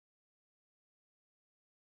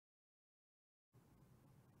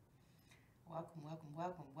Welcome, welcome,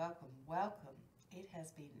 welcome, welcome, welcome. It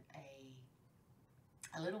has been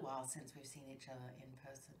a little while since we've seen each other in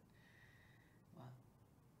person. Well,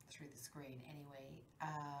 through the screen anyway.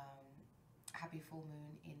 Happy full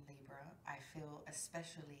moon in Libra. I feel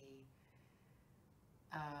especially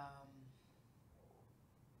um,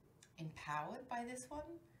 empowered by this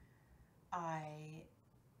one. I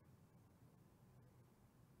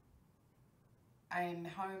I'm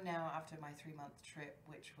home now after my 3 month trip,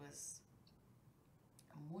 which was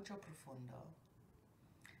mucho profundo,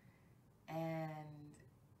 and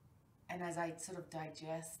as I sort of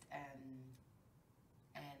digest and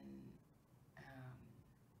um,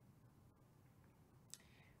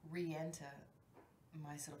 re-enter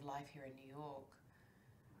my sort of life here in New York,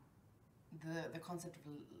 the concept of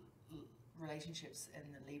relationships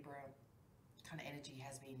and the Libra kind of energy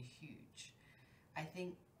has been huge. I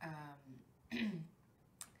think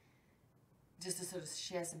just to sort of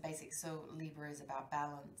share some basics. So Libra is about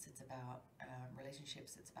balance. It's about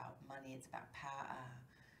relationships. It's about money. It's about power.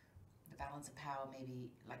 The balance of power,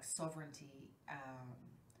 maybe like sovereignty, uh,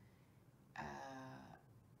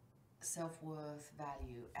 self-worth,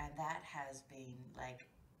 value, and that has been like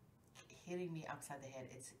hitting me upside the head.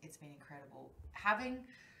 It's been incredible having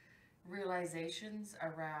realizations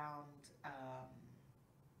around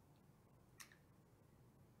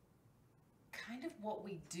kind of what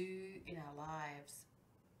we do in our lives.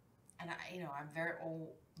 And I'm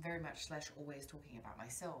very much / always talking about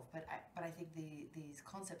myself, but I think these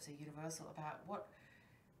concepts are universal about what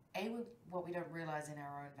we don't realize in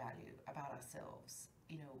our own value about ourselves,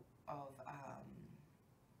 of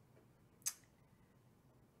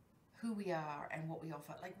who we are and what we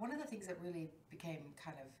offer. Like, one of the things that really became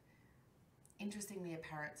kind of interestingly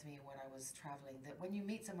apparent to me when I was traveling, that when you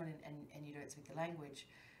meet someone and you don't speak the language,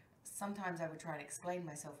 sometimes I would try and explain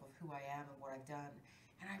myself of who I am and what I've done.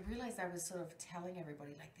 And I realized I was sort of telling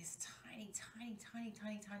everybody like this tiny,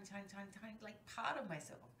 like part of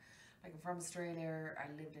myself. Like, I'm from Australia,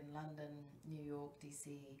 I lived in London, New York,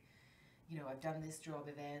 DC. I've done this job,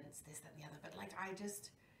 events, this, that, and the other. But like, I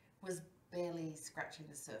just was barely scratching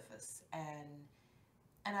the surface. And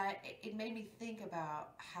it made me think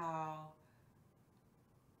about how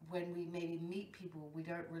when we maybe meet people, we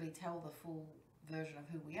don't really tell the full version of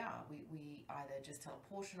who we are. We either just tell a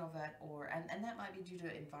portion of it, and that might be due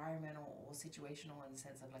to environmental or situational, in the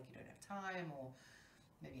sense of like you don't have time, or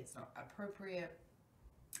maybe it's not appropriate.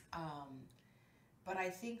 But I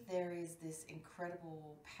think there is this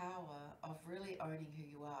incredible power of really owning who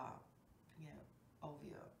you are.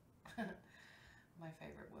 Ovvio. My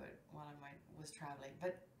favorite word while was traveling.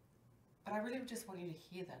 But I really just want you to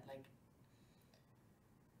hear that, like,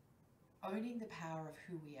 owning the power of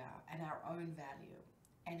who we are and our own value,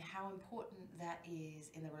 and how important that is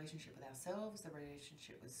in the relationship with ourselves, the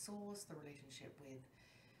relationship with source, the relationship with,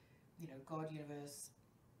 God, universe,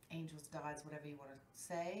 angels, guides, whatever you want to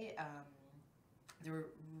say, the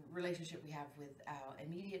relationship we have with our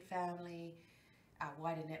immediate family, our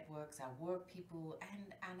wider networks, our work people,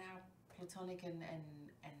 and our platonic and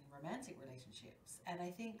romantic relationships. And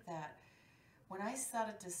I think that when I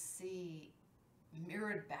started to see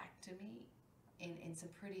mirrored back to me in some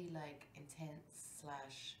pretty like intense /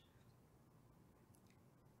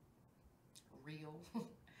 real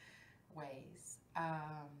ways,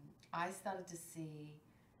 I started to see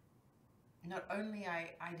not only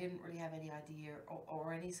I didn't really have any idea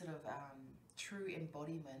or any sort of true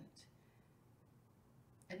embodiment,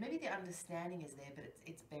 and maybe the understanding is there, but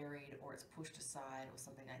it's buried or it's pushed aside or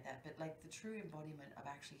something like that, but like the true embodiment of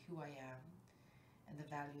actually who I am and the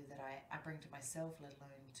value that I bring to myself, let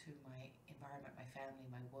alone to my environment, my family,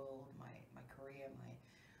 my world, my career, my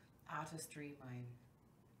artistry, my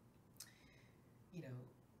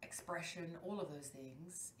expression, all of those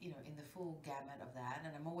things, in the full gamut of that.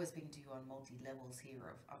 And I'm always speaking to you on multi-levels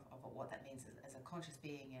here of what that means as a conscious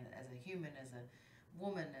being, and as a human, as a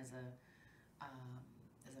woman, as an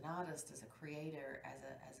artist, as a creator,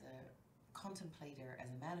 as a contemplator,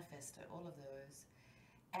 as a manifester, all of those.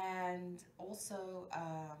 And also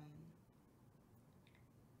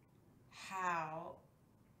how,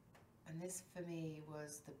 and this for me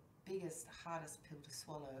was the biggest, hardest pill to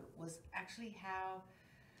swallow, was actually how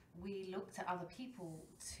we look to other people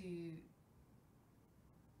to,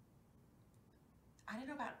 I don't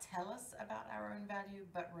know about tell us about our own value,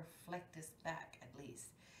 but reflect us back at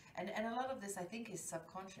least. And a lot of this, I think, is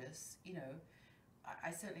subconscious.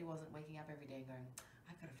 I certainly wasn't waking up every day and going,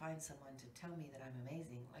 I've got to find someone to tell me that I'm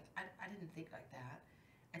amazing. Like, I didn't think like that.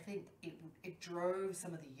 I think it drove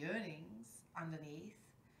some of the yearnings underneath,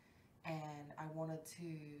 and I wanted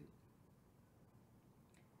to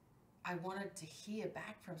I wanted to hear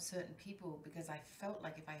back from certain people, because I felt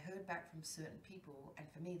like if I heard back from certain people, and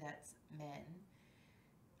for me that's men,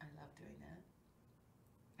 I love doing that,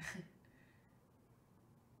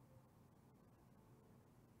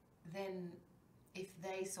 then if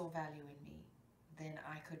they saw value in me, then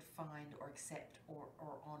I could find or accept or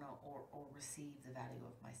honor or receive the value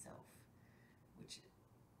of myself, which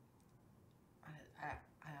I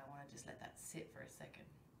want to just let that sit for a second.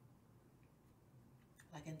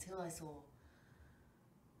 Like until I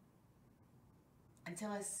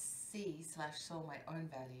see/saw my own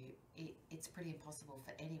value, it's pretty impossible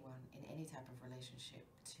for anyone in any type of relationship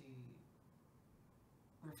to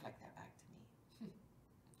reflect that back to me.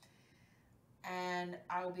 And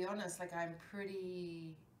I'll be honest, like I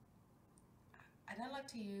don't like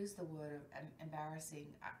to use the word of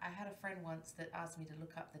embarrassing. I had a friend once that asked me to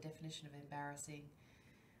look up the definition of embarrassing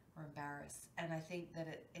or embarrass, and I think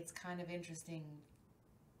that it's kind of interesting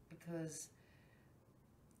because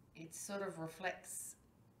it sort of reflects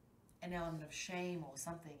an element of shame or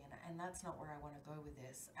something, and that's not where I want to go with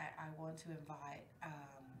this. I want to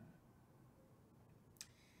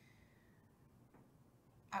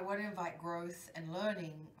invite growth and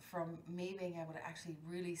learning from me being able to actually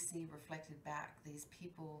really see reflected back these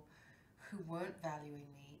people who weren't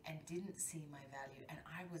valuing me and didn't see my value, and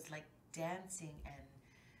I was like dancing. And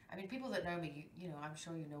I mean, people that know me, you know, I'm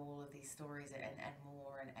sure you know all of these stories and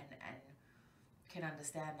more, and can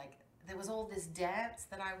understand, like there was all this dance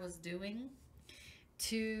that I was doing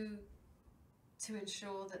to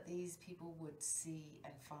ensure that these people would see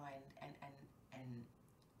and find and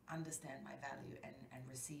understand my value and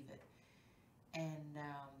receive it. And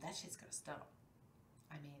that shit's gotta stop.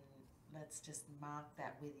 I mean, let's just mark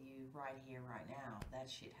that with you right here, right now. That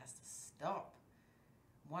shit has to stop.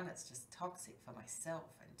 One, it's just toxic for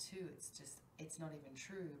myself, and two, it's not even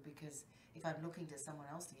true, because if I'm looking to someone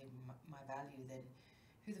else to give my value, then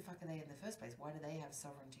who the fuck are they in the first place? Why do they have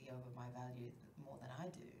sovereignty over my value more than I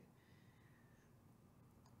do?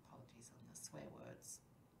 Apologies on the swear words.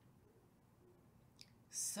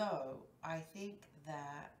 So I think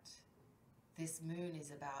that this moon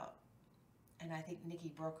is about, and I think Nikki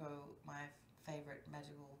Brocco, my favorite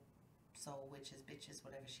magical soul witches, bitches,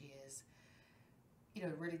 whatever she is, you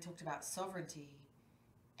know, really talked about sovereignty,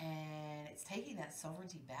 and it's taking that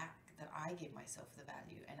sovereignty back, that I give myself the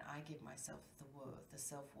value, and I give myself the worth, the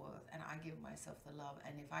self-worth, and I give myself the love.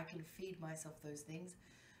 And if I can feed myself those things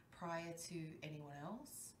prior to anyone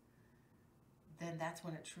else, then that's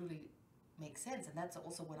when it truly makes sense. And that's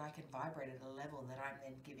also when I can vibrate at a level that I'm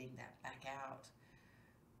then giving that back out.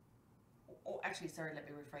 Or actually, sorry, let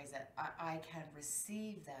me rephrase that. I can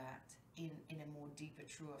receive that in a more deeper,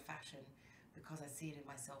 truer fashion, because I see it in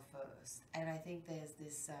myself first. And I think there's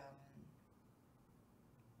this,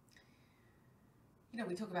 you know,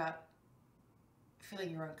 we talk about filling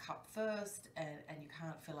your own cup first, and you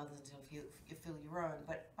can't fill others until you fill your own.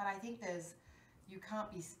 But I think you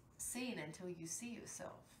can't be seen until you see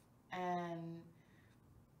yourself. And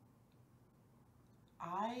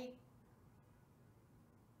I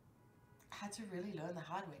had to really learn the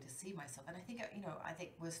hard way to see myself. And I think, you know, I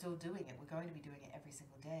think we're still doing it. We're going to be doing it every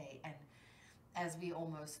single day. And as we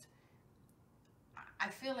almost, I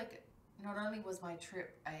feel like not only was my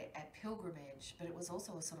trip a pilgrimage, but it was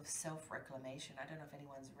also a sort of self-reclamation. I don't know if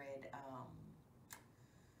anyone's read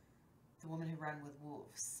The Woman Who Ran with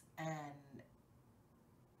Wolves, and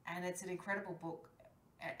it's an incredible book,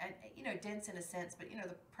 and you know, dense in a sense, but you know,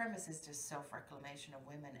 the premise is just self-reclamation of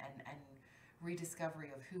women and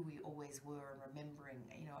rediscovery of who we always were, and remembering.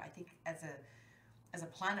 You know, I think as a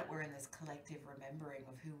planet, we're in this collective remembering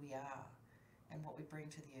of who we are and what we bring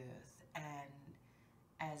to the earth, and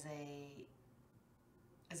as a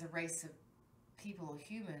race of people or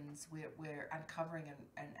humans, we're uncovering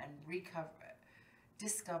and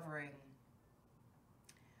discovering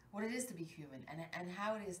what it is to be human, and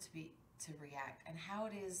how it is to react, and how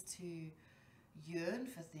it is to yearn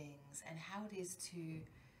for things, and how it is to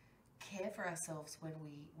care for ourselves when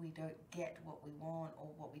we don't get what we want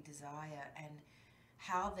or what we desire, and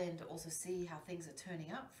how then to also see how things are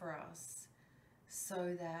turning up for us,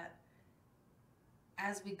 so that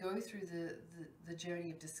as we go through the journey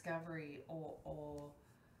of discovery or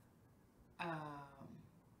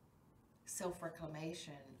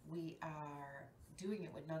self-reclamation, we are doing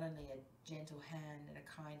it with not only a gentle hand and a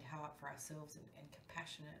kind heart for ourselves, and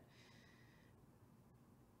compassionate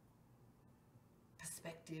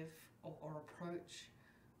perspective or approach,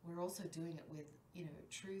 we're also doing it with, you know,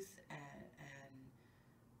 truth and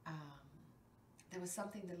there was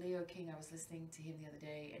something, the Leo King, I was listening to him the other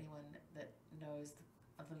day. Anyone that knows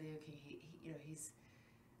of the Leo King, he you know, his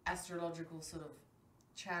astrological sort of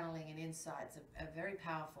channeling and insights are very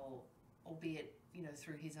powerful, albeit, you know,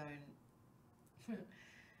 through his own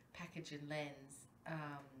package and lens.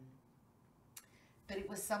 But it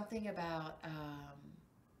was something about,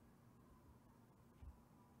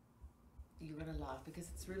 you're going to laugh because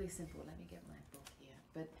it's really simple. Let me get my book here.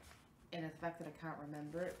 But, and the fact that I can't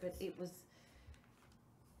remember it, but it was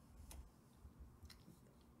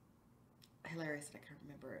hilarious that I can't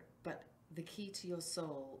remember it. But the key to your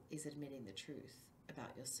soul is admitting the truth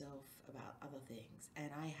about yourself, about other things. And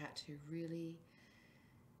I had to really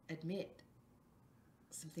admit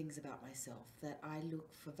some things about myself, that I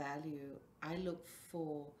look for value, I look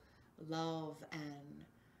for love and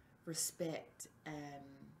respect, and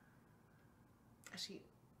actually,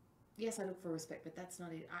 yes, I look for respect, but that's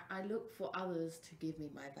not it. I look for others to give me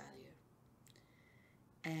my value,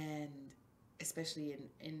 and especially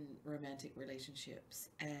in romantic relationships.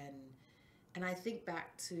 And I think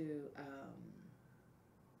back to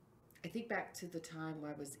the time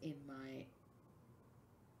I was in my,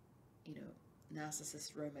 you know,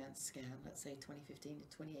 narcissist romance scam, let's say 2015 to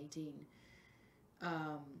 2018.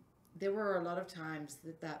 There were a lot of times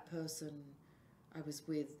that person I was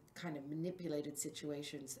with kind of manipulated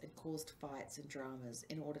situations and caused fights and dramas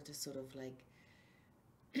in order to sort of like,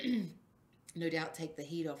 no doubt take the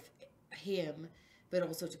heat off him, but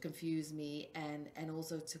also to confuse me and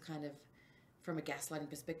also to kind of, from a gaslighting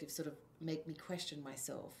perspective, sort of make me question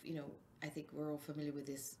myself. You know, I think we're all familiar with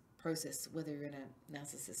this process, whether you're in a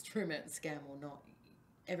narcissist romance scam or not.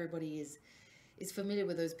 Everybody is familiar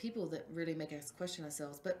with those people that really make us question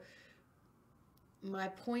ourselves. But my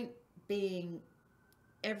point being,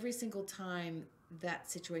 every single time that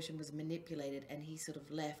situation was manipulated and he sort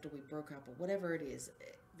of left or we broke up or whatever it is,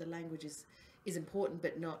 the language is important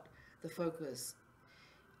but not the focus.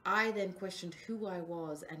 I then questioned who I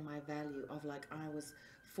was and my value of, like, I was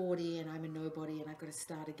 40 and I'm a nobody and I've got to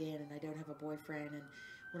start again and I don't have a boyfriend and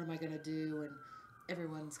what am I going to do, and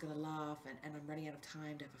everyone's going to laugh, and I'm running out of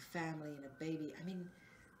time to have a family and a baby. I mean,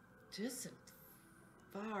 just some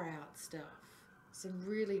far out stuff. Some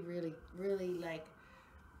really, really, really, like,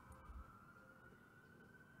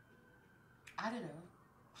 I don't know,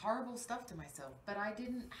 horrible stuff to myself. But I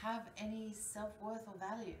didn't have any self-worth or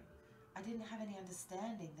value. I didn't have any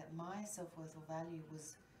understanding that my self-worth or value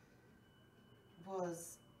was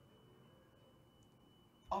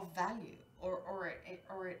of value, or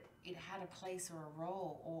it had a place or a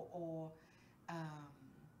role, or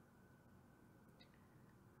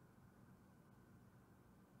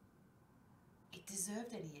it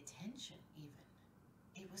deserved any attention even.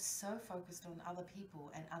 It was so focused on other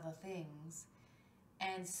people and other things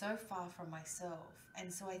and so far from myself.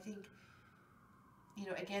 And so I think, you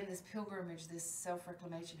know, again, this pilgrimage, this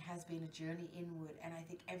self-reclamation has been a journey inward. And I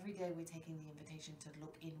think every day we're taking the invitation to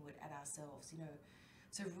look inward at ourselves, you know,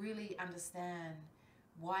 to really understand,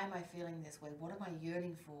 why am I feeling this way? What am I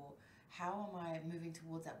yearning for? How am I moving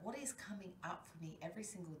towards that? What is coming up for me every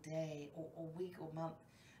single day or week or month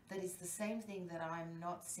that is the same thing that I'm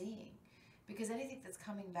not seeing? Because anything that's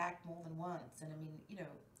coming back more than once, and I mean, you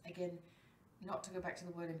know, again, not to go back to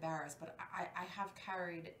the word embarrassed, but I have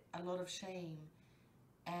carried a lot of shame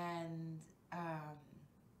and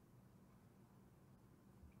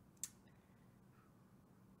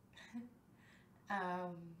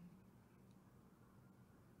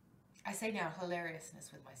I say now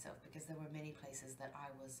hilariousness with myself, because there were many places that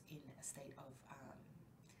I was in a state of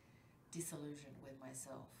disillusion with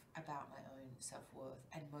myself about my own self-worth,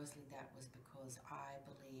 and mostly that was because I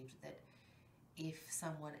believed that if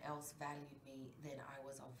someone else valued me, then I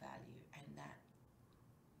was of value, and that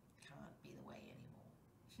can't be the way anymore.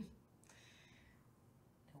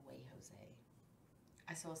 No way, Jose.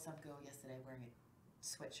 I saw some girl yesterday wearing a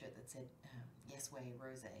sweatshirt that said yes way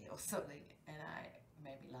rose or something, and it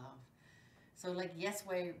made me laugh. So, like, yes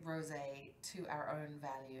way rose to our own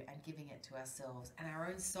value and giving it to ourselves, and our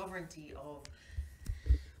own sovereignty of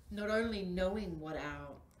not only knowing what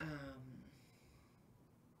our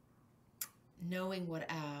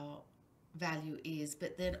value is,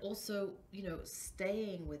 but then also, you know,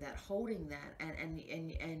 staying with that, holding that, and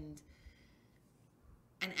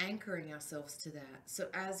anchoring ourselves to that. So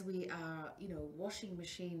as we are, you know, washing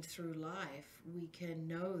machine through life, we can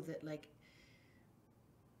know that, like,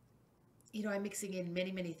 you know, I'm mixing in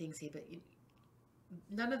many things here, but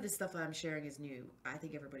none of this stuff I'm sharing is new. I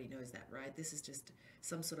think everybody knows that, right? This is just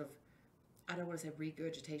some sort of, I don't want to say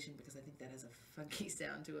regurgitation, because I think that has a funky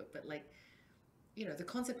sound to it, but, like, you know, the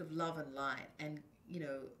concept of love and light, and, you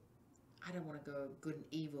know, I don't want to go good and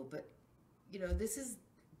evil, but, you know, this is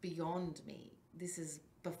beyond me. This is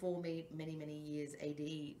before me, many years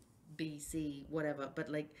AD, BC, whatever. But,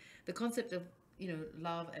 like, the concept of,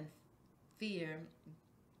 love and fear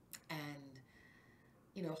and,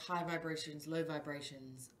 high vibrations, low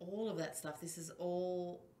vibrations, all of that stuff. This is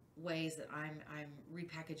all ways that I'm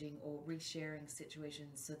repackaging or resharing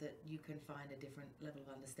situations so that you can find a different level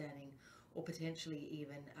of understanding, or potentially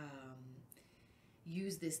even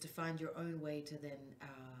use this to find your own way to then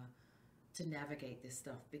to navigate this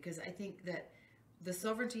stuff. Because I think that the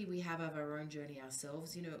sovereignty we have of our own journey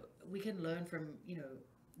ourselves, we can learn from,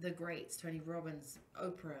 the greats, Tony Robbins,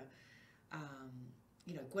 Oprah,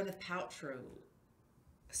 Gwyneth Paltrow,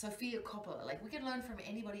 Sophia Coppola. Like, we can learn from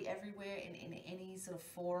anybody everywhere in any sort of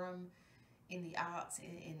forum, in the arts,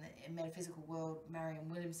 in the metaphysical world, Marianne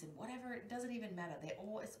Williamson, whatever. It doesn't even matter.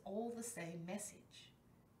 It's all the same message.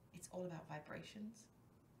 It's all about vibrations.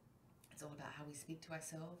 It's all about how we speak to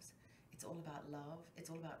ourselves. It's all about love. It's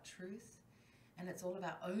all about truth. And it's all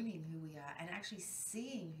about owning who we are and actually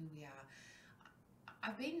seeing who we are.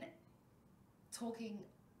 I've been talking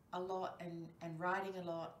a lot and writing a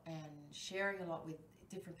lot and sharing a lot with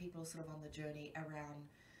different people sort of on the journey around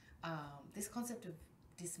this concept of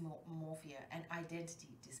dysmorphia and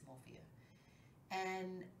identity dysmorphia.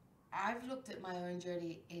 And I've looked at my own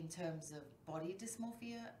journey in terms of body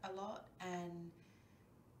dysmorphia a lot, and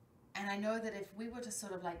I know that if we were to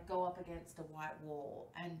sort of like go up against a white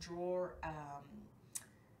wall and draw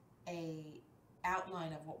a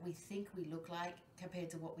outline of what we think we look like compared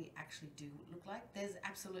to what we actually do look like, there's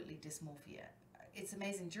absolutely dysmorphia. It's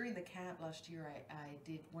amazing. During the camp last year, I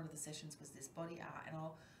did, one of the sessions was this body art, and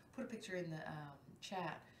I'll put a picture in the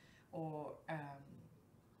chat, or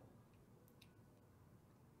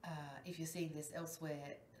if you're seeing this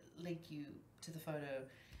elsewhere, link you to the photo.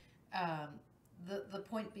 The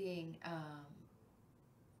point being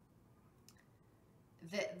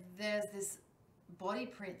that there's this body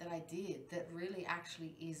print that I did that really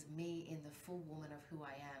actually is me in the full woman of who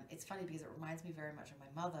I am. It's funny because it reminds me very much of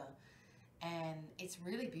my mother, and it's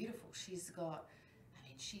really beautiful. She's got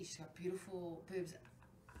beautiful boobs.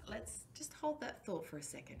 Let's just hold that thought for a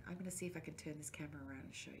second. I'm going to see if I can turn this camera around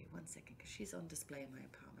and show you. One second, because she's on display in my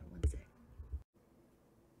apartment. One sec.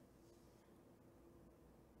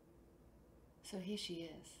 So here she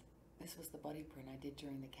is. This was the body print I did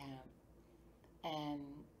during the camp.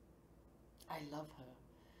 And I love her.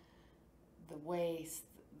 The waist,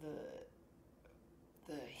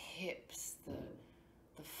 the hips,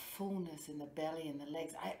 the fullness in the belly and the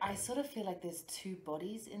legs. I sort of feel like there's two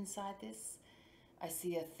bodies inside this. I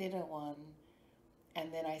see a thinner one,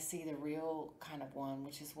 and then I see the real kind of one,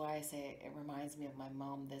 which is why I say it reminds me of my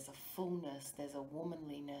mom. There's a fullness, there's a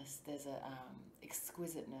womanliness, there's a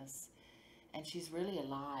exquisiteness, and she's really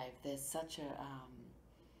alive. There's such a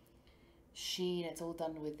sheen. It's all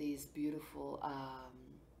done with these beautiful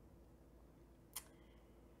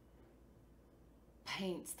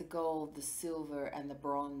paints, the gold, the silver, and the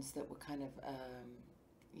bronze that were kind of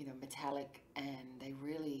metallic, and they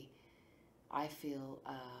really, I feel,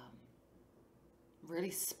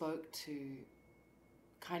 really spoke to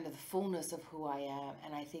kind of the fullness of who I am.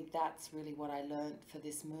 And I think that's really what I learned for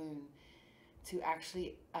this moon, to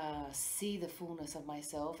actually see the fullness of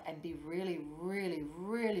myself and be really, really,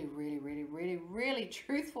 really, really, really, really, really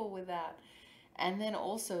truthful with that. And then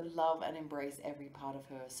also love and embrace every part of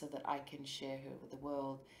her so that I can share her with the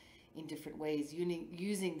world in different ways,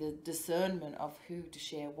 using the discernment of who to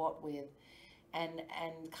share what with, and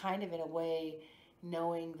kind of in a way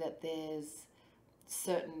knowing that there's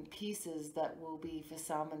certain pieces that will be for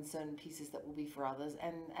some and certain pieces that will be for others,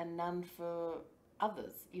 and none for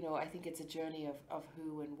others. I think it's a journey of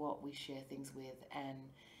who and what we share things with, and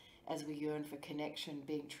as we yearn for connection,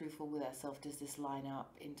 being truthful with ourselves, does this line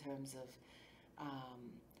up in terms of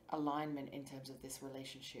alignment, in terms of this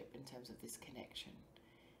relationship, in terms of this connection?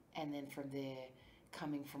 And then from there,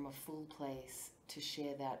 coming from a full place to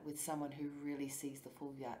share that with someone who really sees the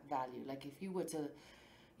full value. Like, if you were to,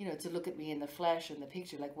 to look at me in the flesh and the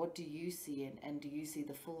picture, like, what do you see, and do you see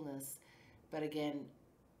the fullness? But again,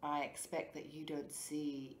 I expect that you don't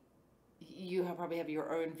see, you probably have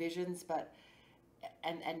your own visions, but,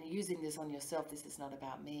 and using this on yourself, this is not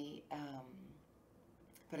about me.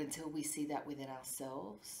 But until we see that within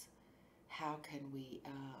ourselves, how can we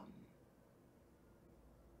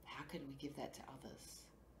give that to others?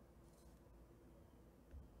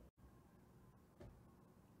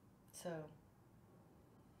 So,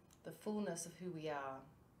 the fullness of who we are,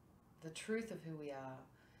 the truth of who we are,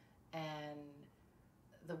 and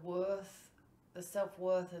the worth, the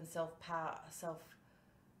self-worth and self-power, self-power,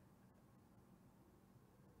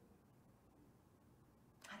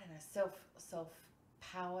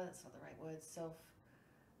 that's not the right word,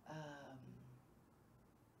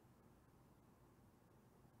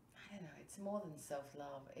 it's more than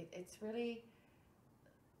self-love. It's really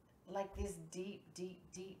like this deep, deep,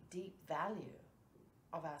 deep, deep value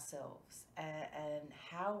of ourselves, and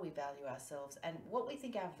how we value ourselves and what we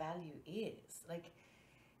think our value is. Like,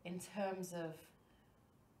 in terms of,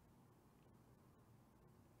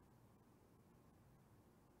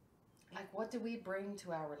 like, what do we bring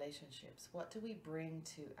to our relationships? What do we bring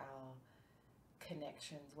to our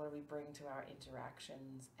connections? What do we bring to our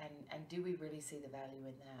interactions? And do we really see the value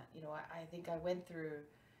in that? You know, I think I went through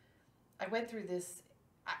this.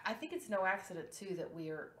 I think it's no accident too that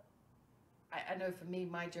I know for me,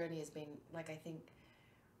 my journey has been, like, I think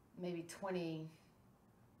maybe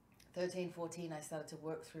 2013, 14, I started to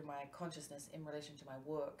work through my consciousness in relation to my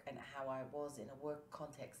work and how I was in a work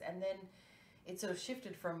context. And then it sort of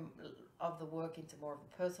shifted from of the work into more of a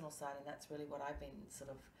personal side, and that's really what I've been sort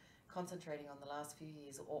of concentrating on the last few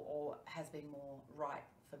years, or has been more right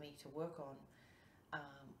for me to work on,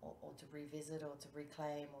 or to revisit, or to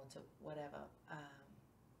reclaim, or to whatever. I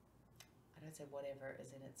don't say whatever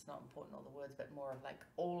as in it's not important, all the words, but more of like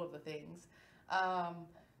all of the things.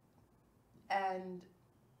 And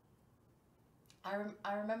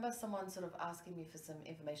I remember someone sort of asking me for some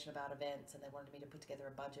information about events, and they wanted me to put together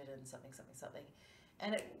a budget and something.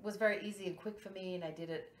 And it was very easy and quick for me, and I did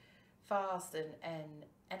it fast, and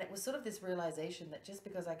it was sort of this realization that just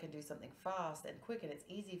because I can do something fast and quick and it's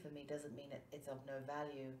easy for me doesn't mean it's of no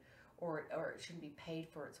value, or it shouldn't be paid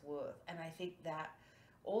for its worth. And I think that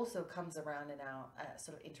also comes around in our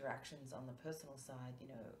sort of interactions on the personal side, you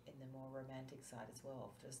know, in the more romantic side as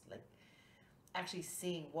well, just like actually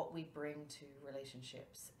seeing what we bring to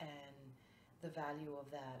relationships and the value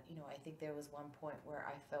of that. You know, I think there was one point where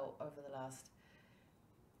I felt over the last,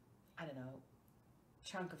 I don't know,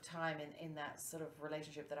 chunk of time in that sort of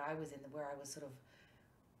relationship that I was in, where I was sort of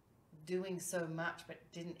doing so much but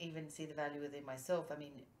didn't even see the value within myself. I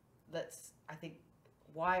mean, I think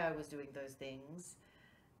why I was doing those things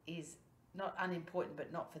is not unimportant,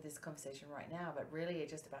 but not for this conversation right now, but really it's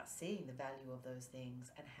just about seeing the value of those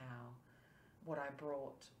things and what I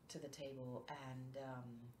brought to the table,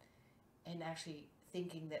 and actually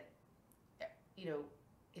thinking that, you know,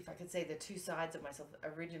 if I could say the two sides of myself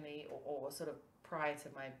originally, or sort of prior to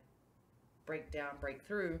my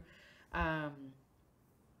breakthrough,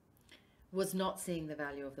 was not seeing the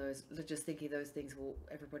value of those, just thinking those things, well,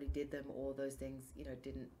 everybody did them, or those things, you know,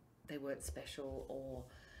 they weren't special, or,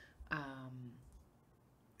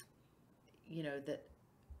 you know, that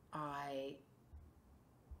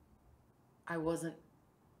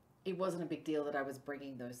it wasn't a big deal that I was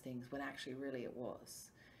bringing those things, when actually really it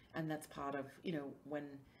was. And that's part of, you know,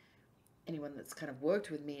 when anyone that's kind of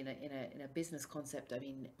worked with me in a business concept, I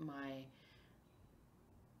mean,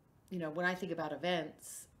 you know, when I think about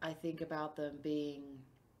events, I think about them being,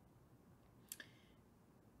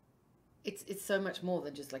 it's so much more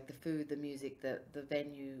than just like the food, the music, the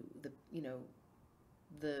venue, you know,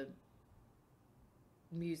 the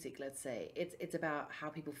music, let's say. It's about how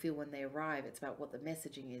people feel when they arrive. It's about what the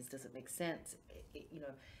messaging is. Does it make sense? You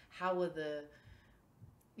know, how are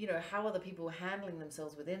the people handling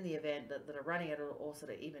themselves within the event that are running it, or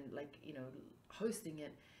sort of even like, you know, hosting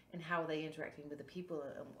it, and how are they interacting with the people,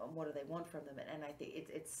 and what do they want from them? And I think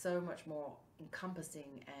it's so much more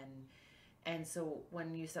encompassing, and so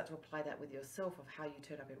when you start to apply that with yourself, of how you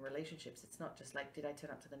turn up in relationships, it's not just like, did I turn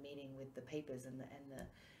up to the meeting with the papers and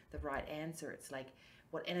the right answer? It's like,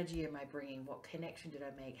 what energy am I bringing? What connection did I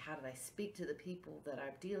make? How did I speak to the people that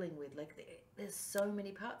I'm dealing with? Like, there's so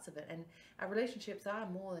many parts of it, and our relationships are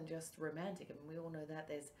more than just romantic. I mean, we all know that.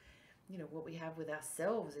 There's, you know, what we have with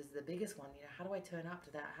ourselves is the biggest one. You know, how do I turn up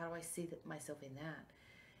to that? How do I see myself in that?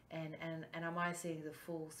 And am I seeing the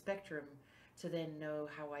full spectrum to then know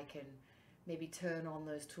how I can maybe turn on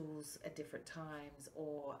those tools at different times,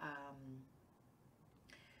 or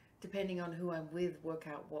depending on who I'm with, work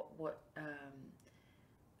out what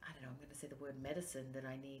I don't know, I'm going to say the word medicine that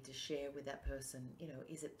I need to share with that person. You know,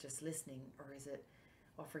 is it just listening, or is it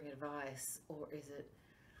offering advice, or is it,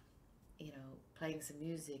 you know, playing some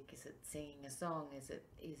music? Is it singing a song? Is it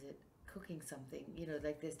cooking something? You know,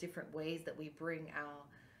 like, there's different ways that we bring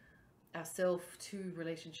ourself to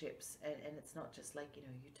relationships, and it's not just like, you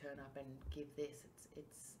know, you turn up and give this.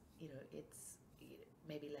 It's you know, it's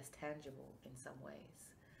maybe less tangible in some ways.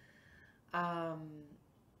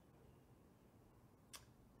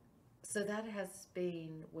 So that has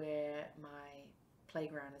been where my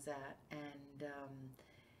playground is at, and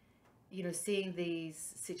you know, seeing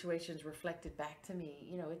these situations reflected back to me,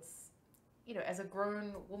 you know, it's, you know, as a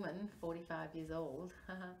grown woman, 45 years old,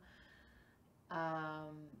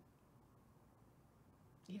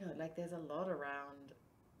 you know, like, there's a lot around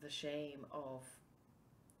the shame of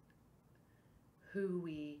who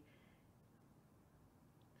we,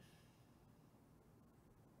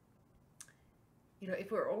 you know,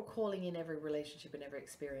 if we're all calling in every relationship and every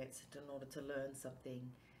experience in order to learn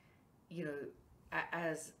something, you know,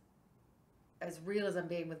 as real as I'm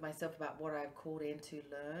being with myself about what I've called in to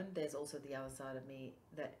learn, there's also the other side of me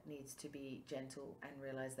that needs to be gentle and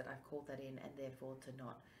realize that I've called that in, and therefore to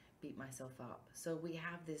not beat myself up. So we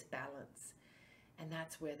have this balance, and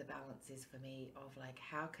that's where the balance is for me, of like,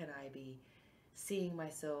 how can I be seeing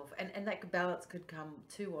myself, and that balance could come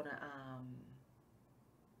too on a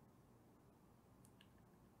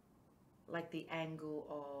like the angle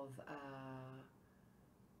of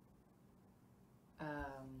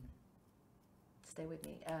stay with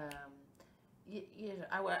me. You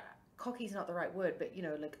know, cocky's not the right word, but you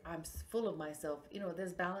know, like, I'm full of myself. You know,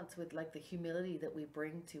 there's balance with like the humility that we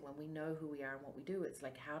bring to when we know who we are and what we do. It's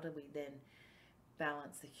like, how do we then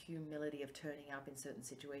balance the humility of turning up in certain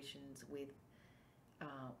situations with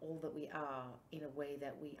all that we are in a way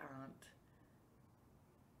that we aren't,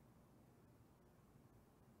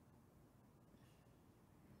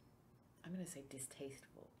 I'm going to say,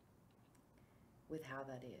 distasteful with how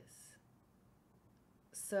that is.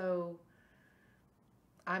 So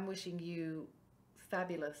I'm wishing you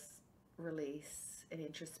fabulous release and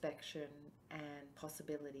introspection and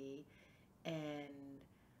possibility and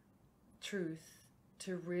truth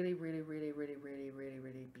to really, really, really, really, really, really,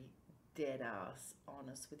 really be dead ass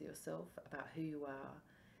honest with yourself about who you are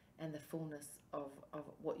and the fullness of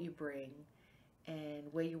what you bring and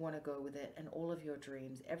where you want to go with it, and all of your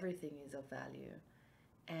dreams. Everything is of value.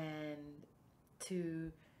 And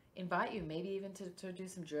to invite you maybe even to do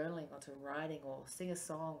some journaling or to writing or sing a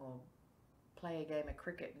song or play a game of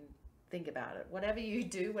cricket and think about it. Whatever you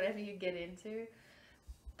do, whatever you get into.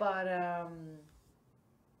 But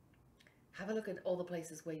have a look at all the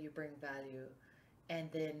places where you bring value,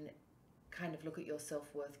 and then kind of look at your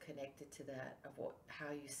self-worth connected to that, of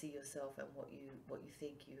how you see yourself and what you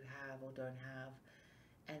think you have or don't have,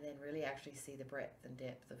 and then really actually see the breadth and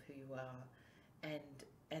depth of who you are, and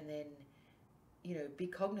then, you know, be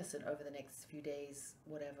cognizant over the next few days,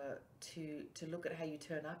 whatever, to look at how you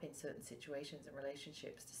turn up in certain situations and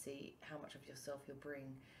relationships, to see how much of yourself you'll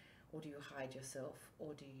bring, or do you hide yourself,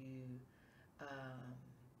 or do you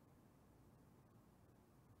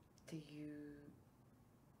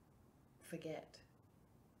forget,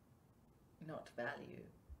 not value.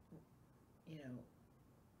 You know,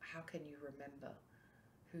 how can you remember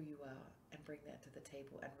who you are and bring that to the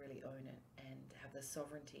table and really own it, and have the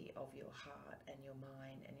sovereignty of your heart and your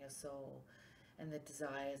mind and your soul and the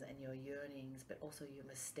desires and your yearnings, but also your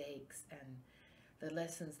mistakes and the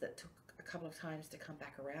lessons that took a couple of times to come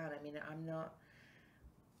back around. I mean, I'm not,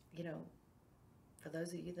 you know, for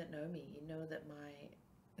those of you that know me, you know that my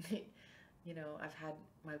you know, I've had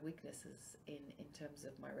my weaknesses in terms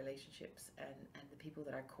of my relationships and the people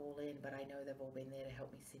that I call in, but I know they've all been there to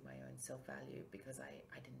help me see my own self-value, because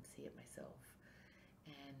I didn't see it myself.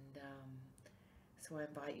 And so I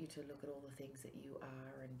invite you to look at all the things that you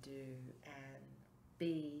are and do and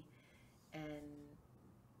be, and,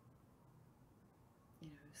 you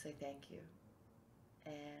know, say thank you.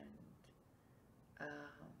 And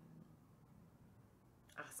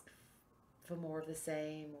ask for more of the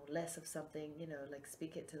same or less of something, you know, like,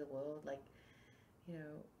 speak it to the world, like, you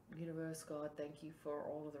know, universe, God, thank you for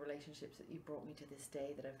all of the relationships that you brought me to this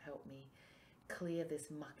day, that have helped me clear this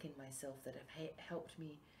muck in myself, that have helped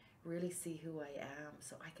me really see who I am,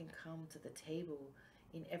 so I can come to the table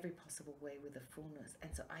in every possible way with a fullness,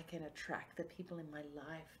 and so I can attract the people in my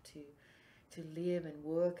life to live and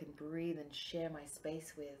work and breathe and share my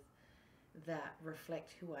space with, that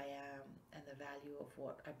reflect who I am and the value of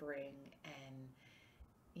what I bring, and,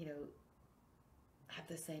 you know, have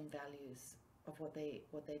the same values of what they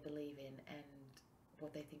believe in and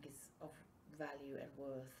what they think is of value and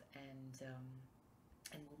worth, and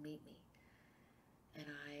will meet me. And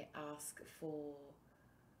I ask for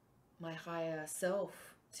my higher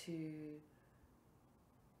self to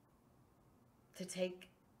take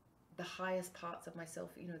the highest parts of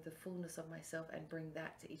myself, you know, the fullness of myself, and bring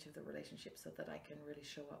that to each of the relationships, so that I can really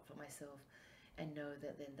show up for myself and know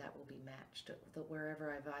that then that will be matched, that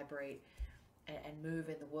wherever I vibrate and move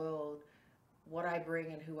in the world, what I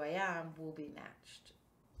bring and who I am will be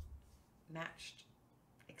matched,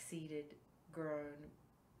 exceeded, grown,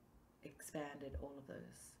 expanded, all of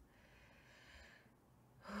those.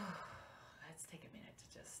 Let's take a minute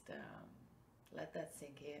to just let that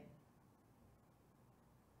sink in.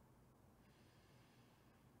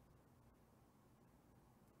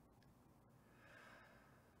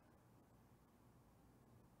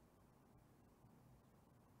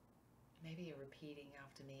 Maybe you're repeating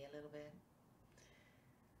after me a little bit.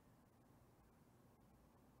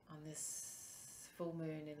 On this full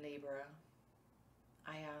moon in Libra,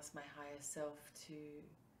 I ask my higher self to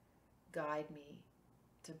guide me,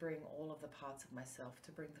 to bring all of the parts of myself,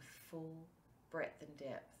 to bring the full breadth and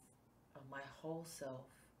depth of my whole self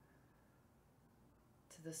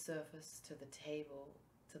to the surface, to the table,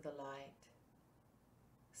 to the light,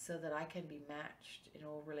 so that I can be matched in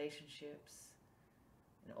all relationships,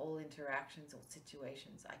 in all interactions or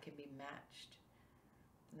situations. I can be matched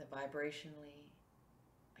in the vibrationally.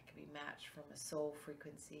 I can be matched from a soul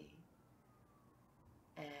frequency,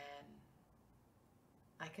 and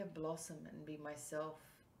I can blossom and be myself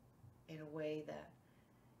in a way that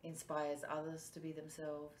inspires others to be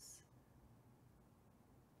themselves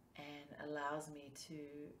and allows me to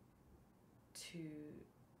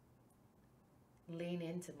lean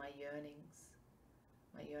into my yearnings,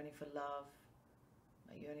 my yearning for love,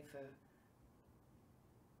 my yearning for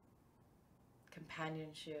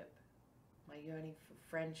companionship, my yearning for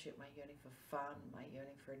friendship, my yearning for fun, my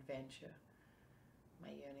yearning for adventure, my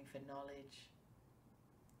yearning for knowledge,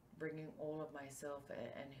 bringing all of myself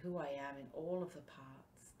and who I am in all of the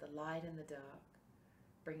parts, the light and the dark,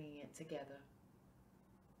 bringing it together.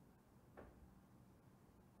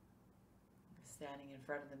 Standing in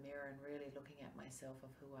front of the mirror and really looking at myself of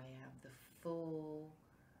who I am, the full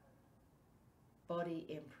body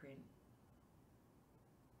imprint.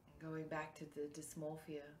 And going back to the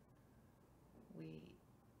dysmorphia,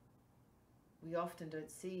 we often don't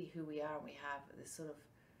see who we are, and we have this sort of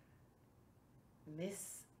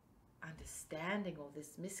misunderstanding or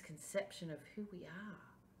this misconception of who we are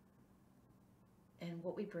and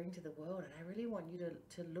what we bring to the world. And I really want you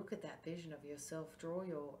to look at that vision of yourself, draw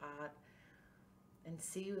your art and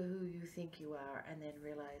see who you think you are, and then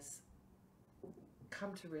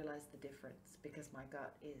come to realize the difference, because my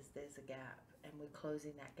gut is there's a gap, and we're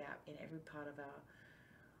closing that gap in every part of our,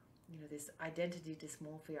 this identity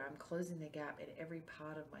dysmorphia. I'm closing the gap in every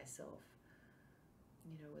part of myself,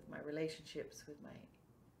 with my relationships, with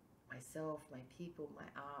myself, my people, my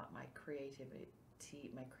art, my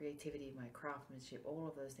creativity, my craftsmanship, all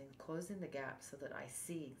of those things, closing the gap so that I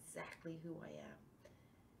see exactly who I am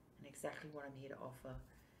and exactly what I'm here to offer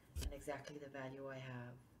and exactly the value I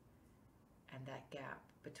have. And that gap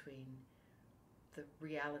between the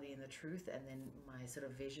reality and the truth, and then my sort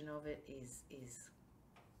of vision of it is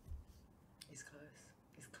close,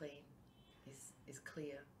 is clean, is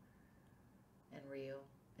clear and real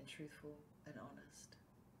and truthful and honest.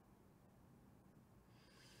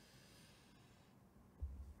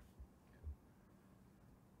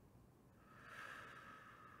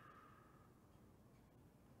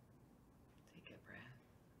 Take a breath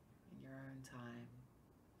in your own time.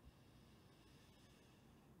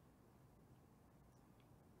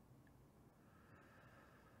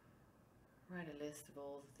 Write a list of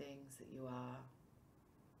all the things that you are,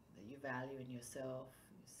 that you value in yourself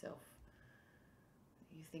that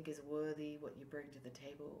you think is worthy, what you bring to the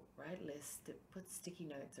table. Write a list, put sticky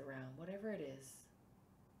notes around, whatever it is.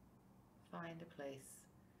 Find a place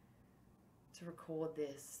to record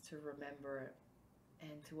this, to remember it,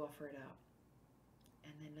 and to offer it up.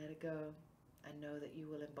 And then let it go, and know that you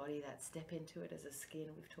will embody that. Step into it as a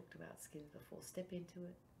skin. We've talked about skins before. Step into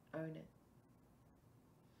it, own it.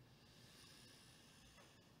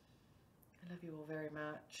 I love you all very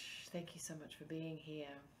much. Thank you so much for being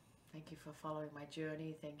here. Thank you for following my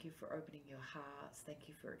journey. Thank you for opening your hearts. Thank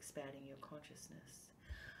you for expanding your consciousness.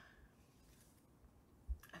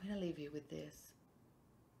 I'm going to leave you with this.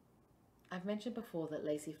 I've mentioned before that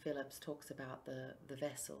Lacey Phillips talks about the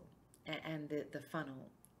vessel and the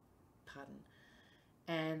funnel,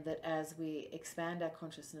 and that as we expand our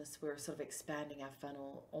consciousness, we're sort of expanding our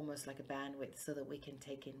funnel almost like a bandwidth so that we can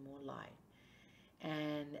take in more light.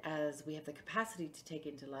 And as we have the capacity to take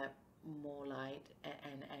into more light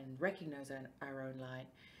and recognize our own light,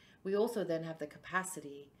 we also then have the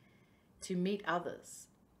capacity to meet others.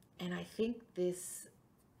 And I think this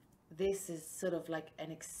is sort of like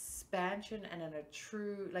an expansion and a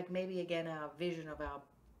true, like maybe again our vision of our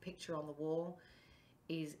picture on the wall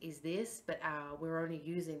is this, but we're only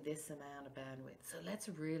using this amount of bandwidth. So let's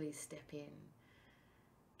really step in.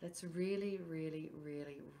 Let's really, really,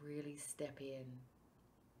 really, really step in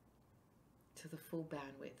to the full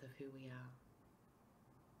bandwidth of who we are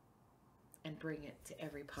and bring it to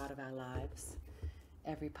every part of our lives,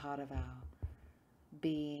 every part of our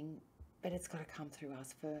being. But it's got to come through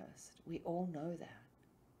us first. We all know that.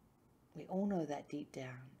 We all know that deep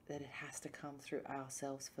down, that it has to come through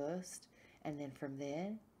ourselves first, and then from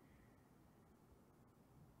there,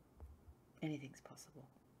 anything's possible.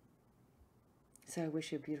 So I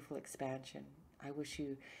wish you a beautiful expansion. I wish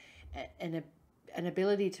you an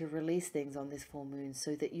ability to release things on this full moon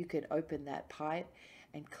so that you can open that pipe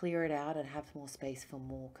and clear it out and have more space for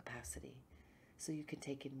more capacity. So you can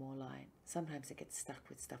take in more light. Sometimes it gets stuck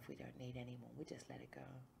with stuff we don't need anymore. We just let it go.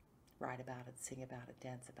 Write about it, sing about it,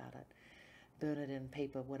 dance about it. Burn it in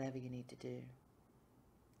paper, whatever you need to do.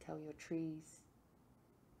 Tell your trees.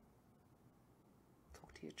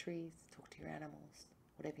 Talk to your trees, talk to your animals.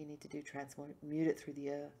 Whatever you need to do, transmute it through the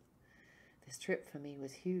earth. This trip for me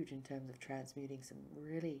was huge in terms of transmuting some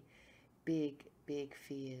really big, big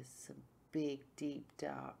fears, some big, deep,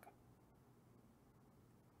 dark,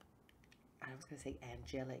 I was going to say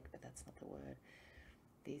angelic, but that's not the word.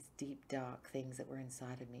 These deep, dark things that were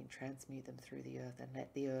inside of me, and transmute them through the earth and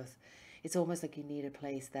let the earth, it's almost like you need a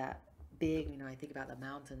place that big, you know, I think about the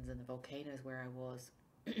mountains and the volcanoes where I was.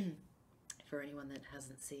 For anyone that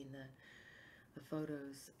hasn't seen the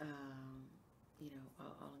photos, you know,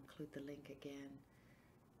 I'll include the link again.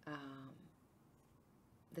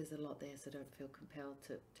 There's a lot there, so don't feel compelled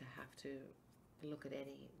to have to look at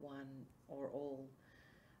any one or all.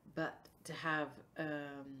 But to have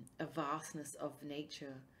a vastness of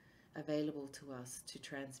nature available to us to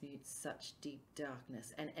transmute such deep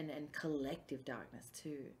darkness and collective darkness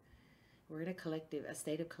too. We're in a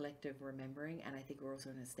state of collective remembering, and I think we're also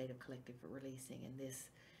in a state of collective releasing, and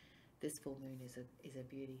this full moon is a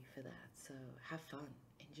beauty for that. So have fun,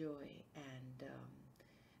 enjoy, and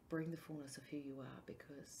bring the fullness of who you are,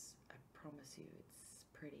 because I promise you it's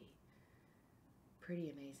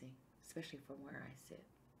pretty amazing, especially from where I sit.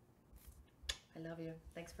 I love you.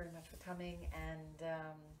 Thanks very much for coming, and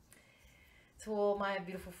to all my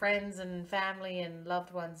beautiful friends and family and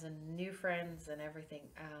loved ones and new friends and everything,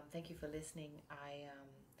 thank you for listening.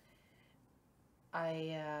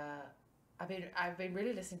 I've been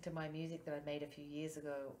really listening to my music that I made a few years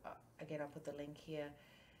ago. Again, I'll put the link here,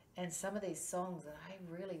 and some of these songs that I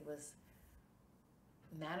really was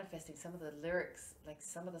manifesting, some of the lyrics, like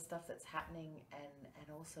some of the stuff that's happening, and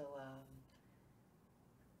also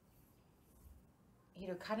you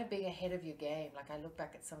know, kind of being ahead of your game. Like I look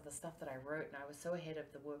back at some of the stuff that I wrote, and I was so ahead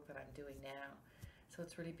of the work that I'm doing now. So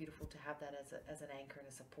it's really beautiful to have that as an anchor and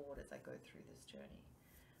a support as I go through this journey.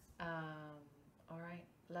 All right,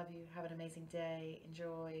 love you. Have an amazing day.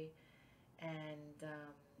 Enjoy, and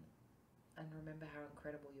remember how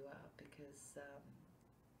incredible you are, because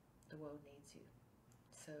the world needs you.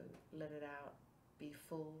 So let it out. Be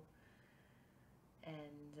full,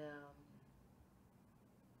 and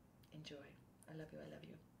enjoy. I love you. I love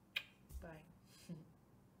you. Bye.